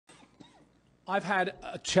I've had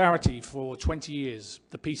a charity for 20 years,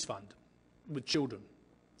 the Peace Fund, with children.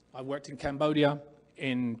 I worked in Cambodia,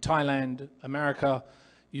 in Thailand, America,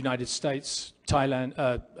 United States, Thailand,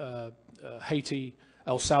 Haiti,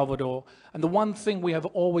 El Salvador. And the one thing we have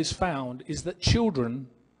always found is that children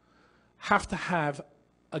have to have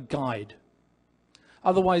a guide.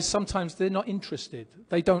 Otherwise, sometimes they're not interested.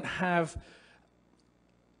 They don't have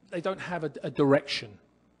a direction.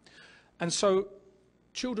 And so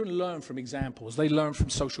children learn from examples. They learn from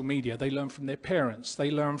social media. They learn from their parents.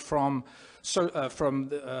 They learn from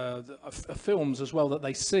films as well that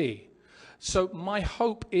they see. So my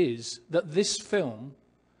hope is that this film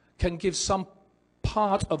can give some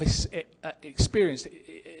part of experience,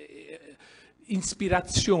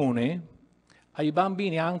 ispirazione ai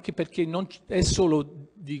bambini, anche perché non è solo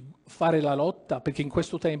di fare la lotta, perché in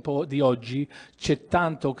questo tempo di oggi c'è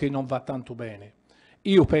tanto che non va tanto bene.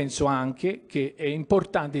 Io penso anche che è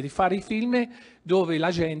importante di fare i film dove la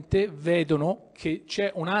gente vedono che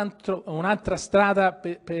c'è un'altra strada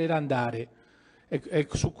per andare. E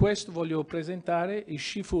su questo voglio presentare il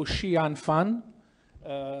Shifu Shi Yanfan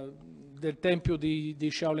del tempio di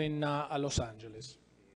Shaolin a Los Angeles.